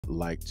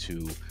like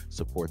to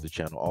support the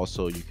channel.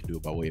 Also, you can do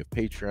it by way of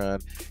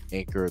Patreon,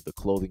 Anchor, the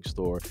clothing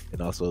store,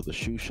 and also the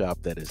shoe shop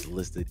that is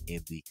listed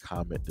in the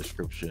comment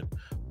description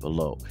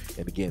below.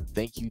 And again,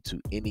 thank you to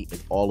any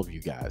and all of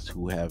you guys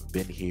who have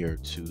been here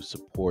to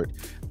support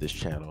this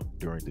channel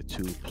during the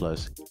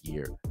 2+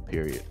 year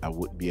period. I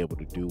wouldn't be able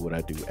to do what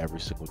I do every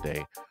single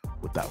day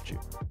without you.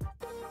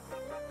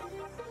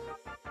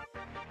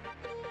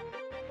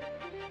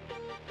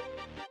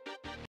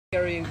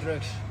 Carrying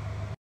drugs.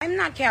 I'm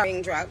not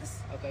carrying drugs.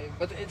 Okay,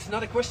 but it's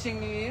not a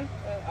question here.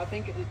 I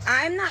think it's.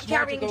 I'm not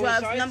smart to carrying go drugs.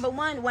 inside. Number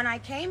one, when I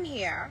came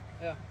here,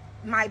 Yeah.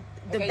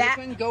 the Okay, back.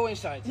 you can go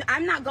inside.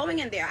 I'm not going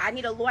in there. I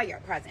need a lawyer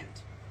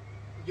present.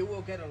 You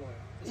will get a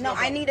lawyer. It's No, I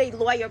problem. need a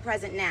lawyer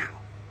present now.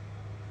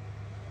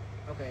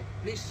 Okay,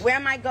 please. Where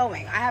am I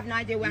going? I have no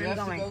idea where you I'm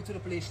have going. to go to the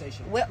police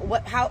station.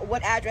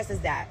 What address is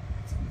that?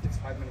 It's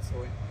 5 minutes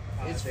away.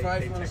 It's They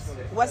 5 minutes. texted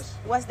it.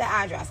 What's the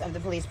address of the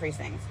police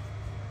precinct?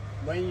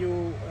 When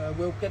you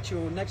will get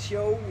your next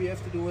show, we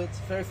have to do it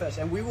very fast,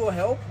 and we will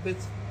help.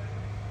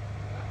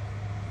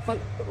 But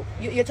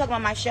You're talking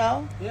about my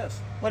show? yes,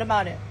 What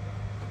about it?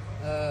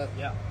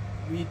 yeah,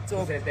 we He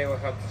talk. said they will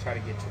help to try to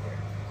get you there.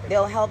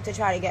 They'll help to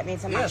try to get me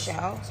to my Yes.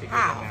 show. So you can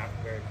How? get out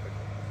very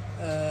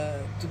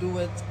quickly. To do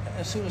it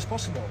as soon as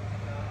possible.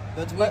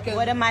 But we But can.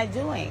 what am I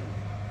doing?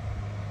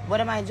 What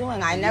am I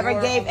doing? I You never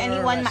are gave under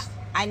anyone. arrest.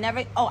 I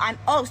never.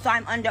 So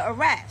I'm under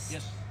arrest.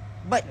 Yes.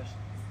 But Yes.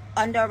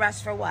 under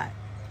arrest for what?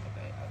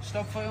 Okay.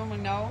 Stop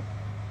filming now.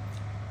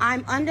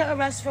 I'm under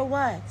arrest for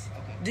what?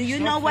 Okay. Do you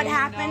Stop know what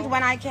filming happened now.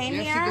 when I came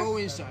you here? have to go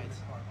inside.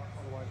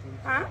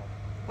 Huh?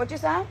 What you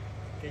said?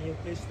 Can you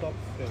please stop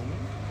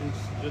filming? Please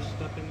just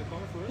step in the car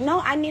first. No,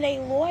 I need a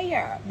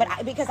lawyer,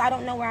 because I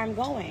don't know where I'm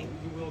going.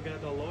 You will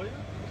get a lawyer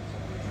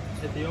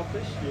at the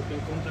office. You can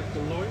contact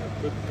the lawyer,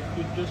 but if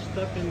you just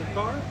step in the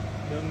car,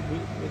 then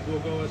it will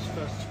go as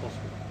fast as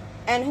possible.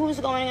 And who's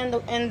going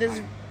in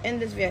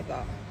this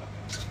vehicle?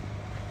 So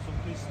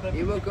please step.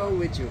 He will go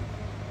with you.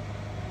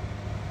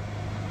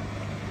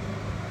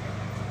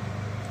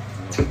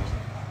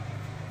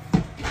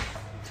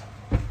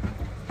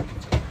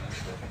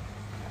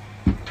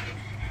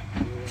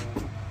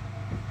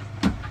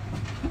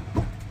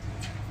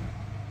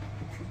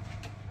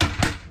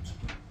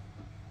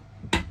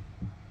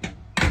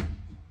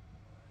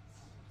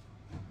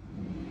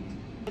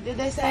 What did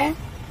they say?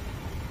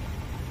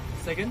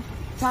 Second,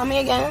 Tell me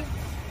again.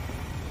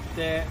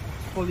 the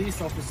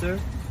police officer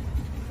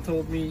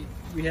told me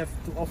we have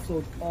to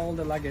offload all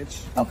the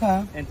luggage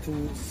Okay. and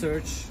to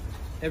search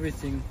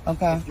everything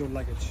Okay. of your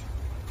luggage.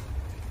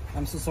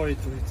 I'm so sorry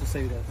to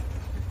say that.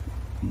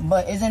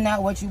 But isn't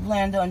that what you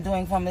planned on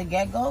doing from the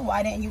get-go?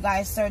 Why didn't you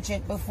guys search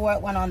it before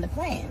it went on the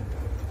plane?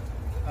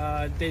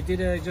 They did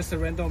just a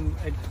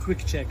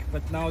quick check,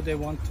 but now they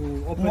want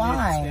to open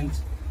Why? it. And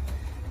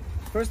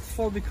first of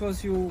all,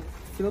 because you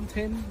filmed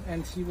him,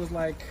 and he was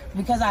like,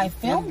 Because I one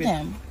filmed bit-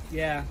 him.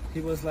 Yeah,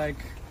 he was like,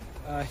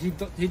 he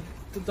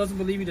doesn't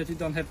believe me that you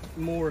don't have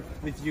more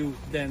with you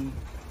than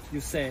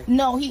you say.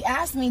 No, he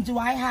asked me, do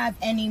I have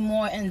any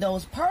more in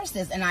those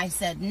purses? And I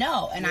said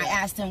no. And I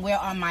asked him, where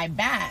are my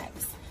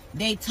bags?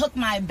 They took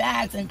my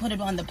bags and put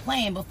it on the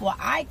plane before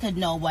I could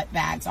know what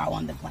bags are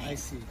on the plane. I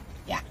see.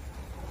 Yeah.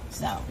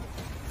 So.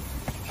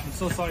 I'm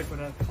so sorry for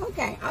that.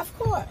 Okay, of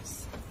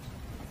course.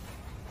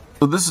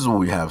 So this is what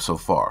we have so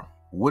far.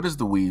 What is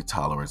the weed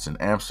tolerance in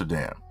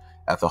Amsterdam?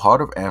 At the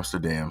heart of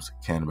Amsterdam's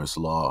cannabis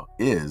law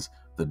is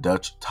the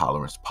Dutch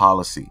tolerance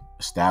policy,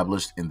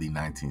 established in the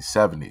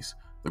 1970s.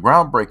 The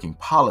groundbreaking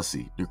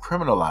policy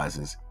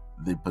decriminalizes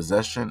the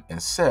possession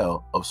and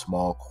sale of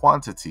small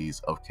quantities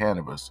of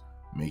cannabis,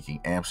 making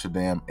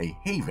Amsterdam a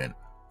haven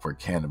for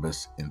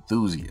cannabis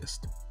enthusiasts.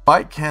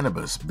 Despite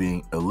cannabis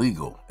being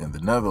illegal in the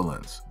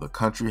Netherlands, the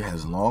country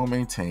has long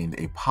maintained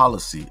a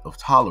policy of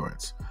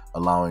tolerance,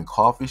 allowing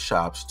coffee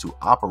shops to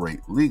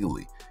operate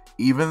legally,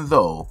 even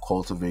though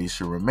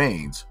cultivation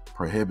remains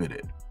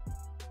prohibited.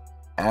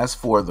 As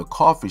for the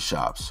coffee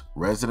shops,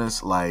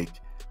 residents like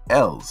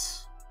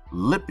Els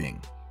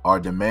Lipping are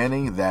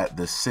demanding that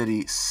the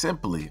city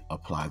simply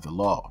apply the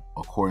law.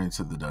 According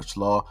to the Dutch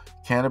law,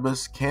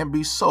 cannabis can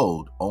be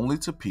sold only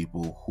to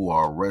people who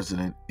are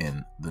resident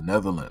in the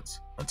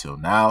Netherlands. Until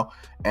now,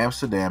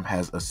 Amsterdam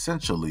has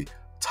essentially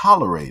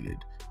tolerated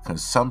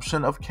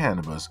consumption of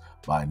cannabis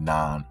by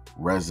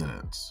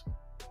non-residents.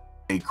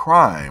 A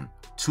crime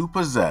to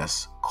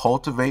possess,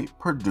 cultivate,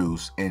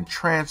 produce, and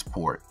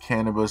transport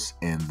cannabis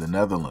in the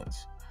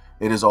Netherlands.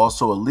 It is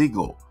also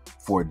illegal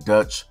for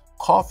Dutch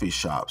coffee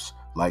shops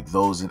like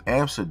those in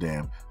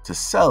Amsterdam to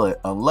sell it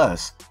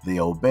unless they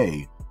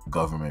obey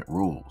government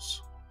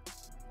rules.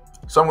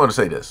 So I'm going to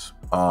say this.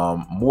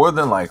 More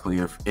than likely,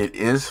 if it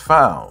is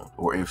found,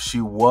 or if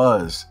she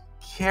was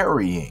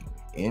carrying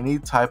any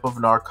type of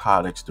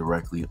narcotics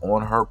directly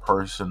on her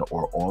person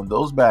or on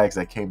those bags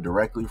that came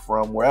directly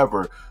from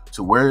wherever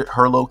to where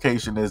her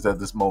location is at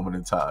this moment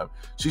in time,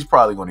 she's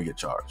probably going to get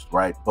charged,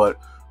 right? But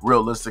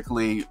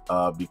realistically,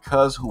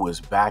 because who is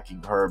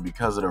backing her,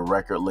 because of the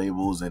record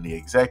labels and the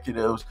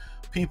executives,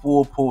 people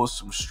will pull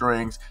some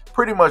strings.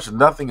 Pretty much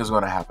nothing is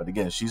going to happen.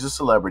 Again, she's a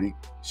celebrity.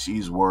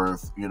 She's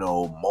worth,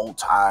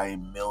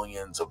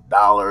 multi-millions of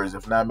dollars,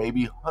 if not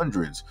maybe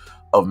hundreds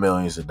of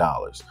millions of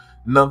dollars.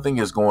 Nothing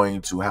is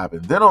going to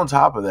happen. Then on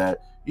top of that,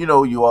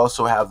 you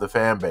also have the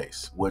fan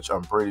base, which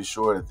I'm pretty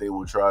sure that they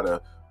will try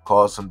to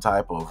cause some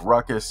type of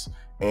ruckus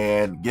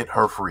and get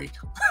her free.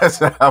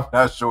 I'm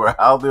not sure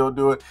how they'll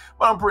do it,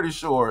 but I'm pretty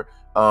sure,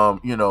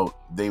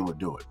 they would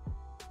do it.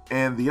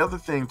 And the other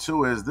thing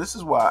too is, this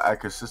is why I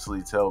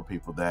consistently tell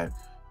people that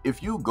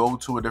if you go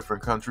to a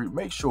different country,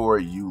 make sure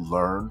you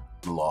learn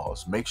the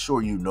laws. Make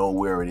sure you know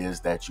where it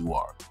is that you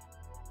are.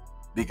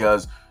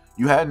 Because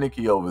you had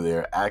Nicki over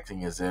there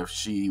acting as if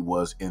she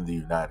was in the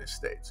United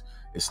States.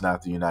 It's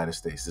not the United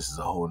States. This is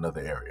a whole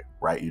nother area,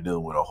 right? You're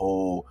dealing with a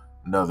whole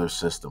nother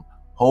system,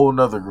 whole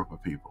nother group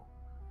of people.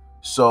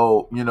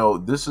 So,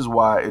 this is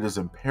why it is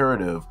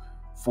imperative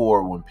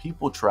for when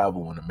people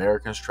travel, when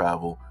Americans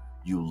travel,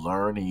 you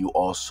learn and you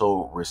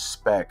also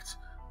respect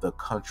the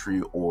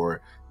country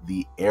or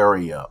the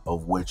area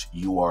of which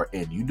you are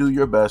in. You do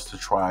your best to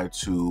try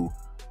to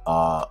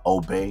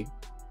obey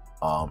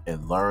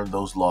and learn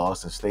those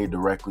laws and stay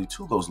directly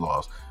to those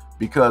laws.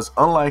 Because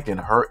unlike in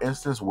her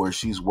instance where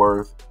she's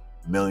worth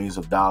millions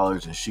of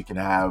dollars and she can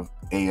have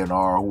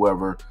A&R or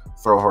whoever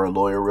throw her a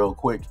lawyer real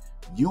quick,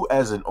 you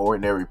as an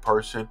ordinary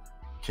person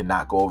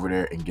cannot go over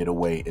there and get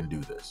away and do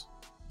this.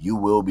 You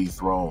will be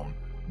thrown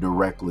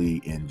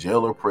directly in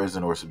jail or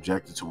prison or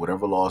subjected to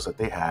whatever laws that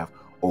they have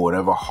or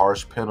whatever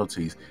harsh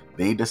penalties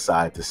they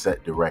decide to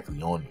set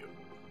directly on you.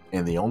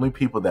 And the only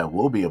people that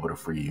will be able to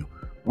free you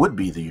would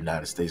be the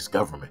United States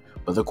government.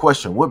 But the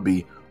question would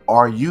be,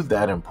 are you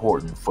that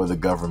important for the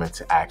government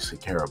to actually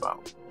care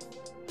about?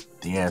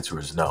 The answer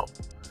is no.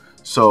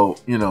 So,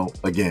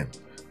 again,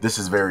 this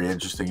is very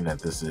interesting that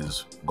this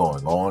is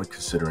going on,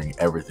 considering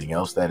everything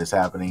else that is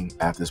happening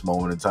at this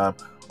moment in time.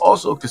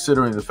 Also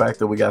considering the fact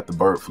that we got the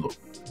bird flu.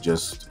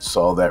 Just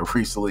saw that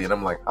recently, and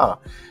I'm like,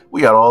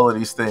 we got all of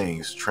these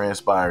things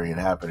transpiring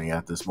and happening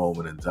at this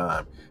moment in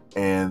time.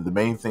 And the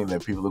main thing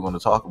that people are going to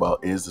talk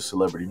about is the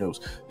celebrity news.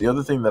 The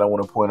other thing that I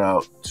want to point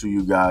out to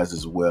you guys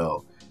as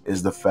well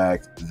is the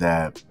fact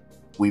that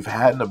we've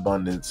had an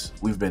abundance.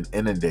 We've been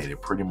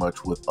inundated pretty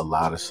much with a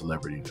lot of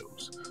celebrity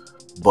news,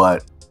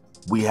 but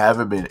we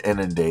haven't been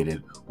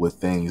inundated with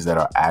things that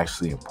are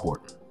actually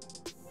important,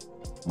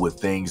 with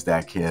things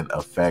that can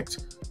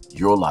affect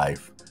your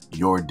life,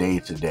 your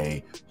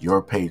day-to-day,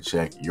 your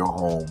paycheck, your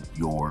home,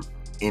 your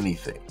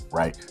anything,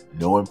 right?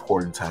 No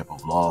important type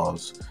of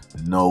laws,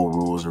 no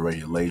rules or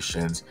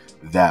regulations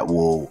that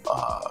will,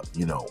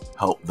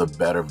 help the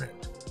betterment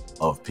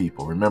of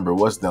people. Remember, it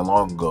wasn't that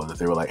long ago that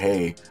they were like,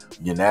 hey,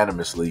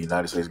 unanimously,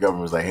 United States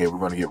government was like, hey, we're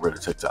going to get rid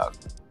of TikTok.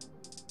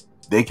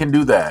 They can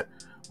do that,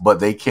 but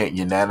they can't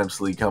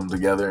unanimously come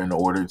together in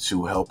order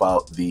to help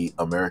out the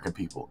American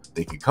people.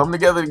 They can come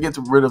together to get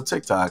rid of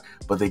TikTok,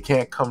 but they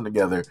can't come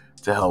together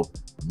to help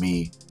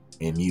me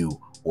and you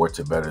or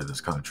to better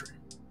this country.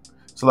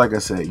 So like I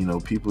said,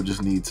 people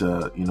just need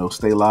to,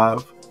 stay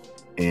live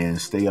and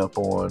stay up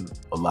on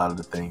a lot of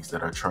the things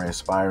that are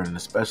transpiring, and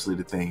especially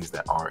the things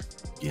that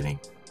aren't getting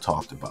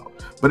talked about.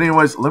 But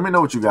anyways, let me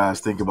know what you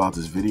guys think about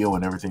this video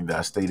and everything that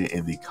I stated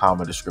in the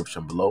comment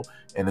description below.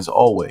 And as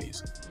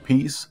always,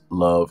 peace,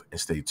 love, and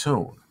stay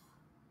tuned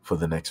for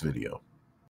the next video.